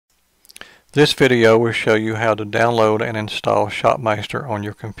This video will show you how to download and install Shopmeister on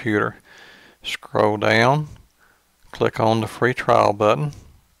your computer. Scroll down, click on the free trial button,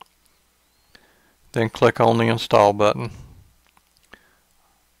 then click on the install button.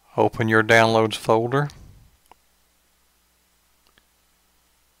 Open your downloads folder,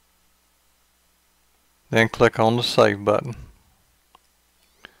 then click on the save button.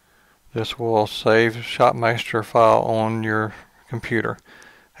 This will save Shopmeister file on your computer.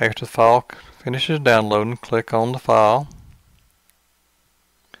 After the file finishes downloading, click on the file.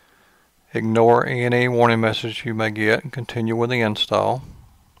 Ignore any warning message you may get and continue with the install.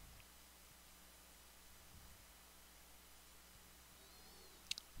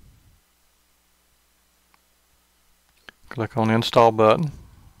 Click on the install button.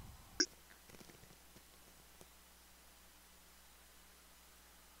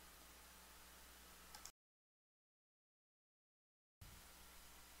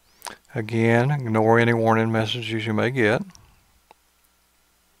 Again, ignore any warning messages you may get.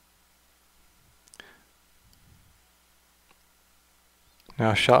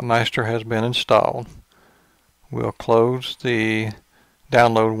 Now Shopmeister has been installed. We'll close the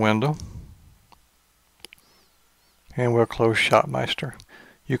download window and we'll close Shopmeister.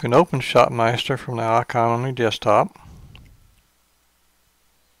 You can open Shopmeister from the icon on your desktop.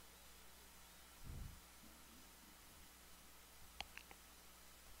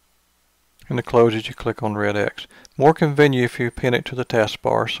 And to close it, you click on the red X. More convenient if you pin it to the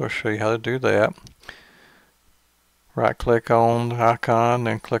taskbar, so I'll show you how to do that. Right click on the icon,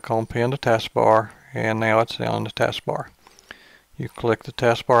 then click on pin to taskbar, and now it's on the taskbar. You click the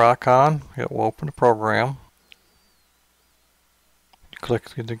taskbar icon, it will open the program. You click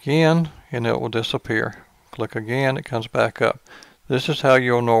it again, and it will disappear. Click again, it comes back up. This is how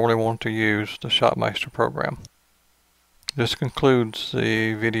you'll normally want to use the Shopmeister program. This concludes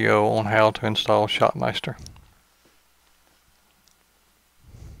the video on how to install Shopmeister.